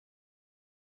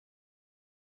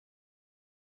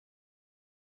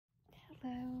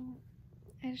Hello.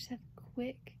 I just have a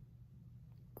quick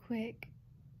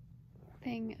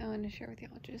thing I want to share with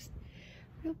y'all, just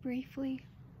real briefly.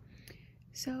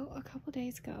 So a couple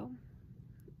days ago,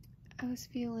 I was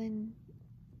feeling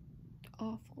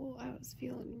awful. I was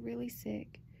feeling really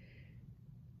sick.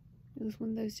 It was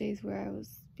one of those days where I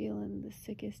was feeling the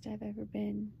sickest I've ever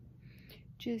been,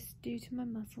 just due to my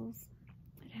muscles.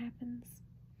 It happens.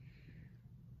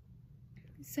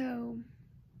 So,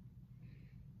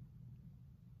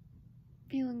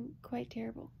 feeling quite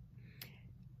terrible.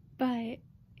 But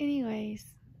anyways,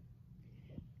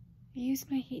 I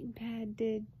used my heating pad,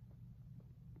 did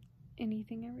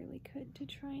anything I really could to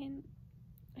try and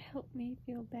help me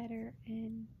feel better,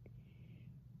 and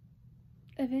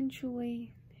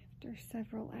eventually, after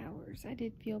several hours, I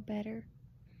did feel better.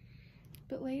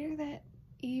 But later that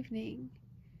evening,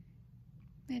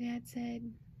 my dad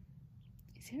said,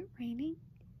 "Is it raining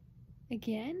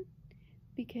again?"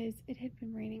 Because it had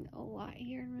been raining a lot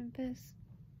here in Memphis.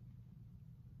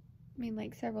 I mean,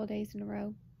 like several days in a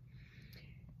row.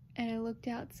 And I looked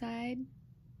outside.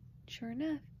 Sure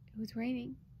enough, it was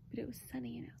raining, but it was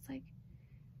sunny. And I was like,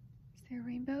 is there a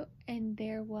rainbow? And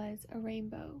there was a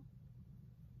rainbow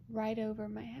right over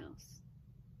my house.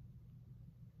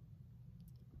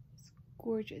 It was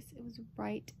gorgeous. It was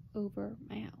right over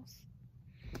my house.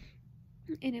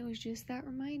 And it was just that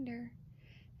reminder,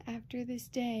 after this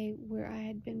day where I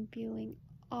had been feeling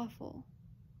awful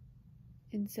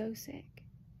and so sick,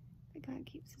 that God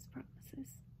keeps his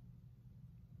promises.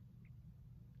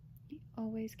 He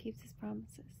always keeps his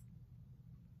promises.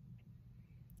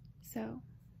 So,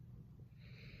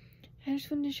 I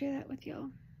just wanted to share that with y'all.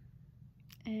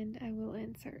 And I will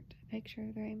insert a picture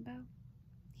of the rainbow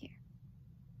here.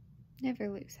 Never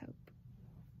lose hope.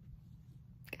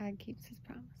 God keeps his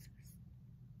promises.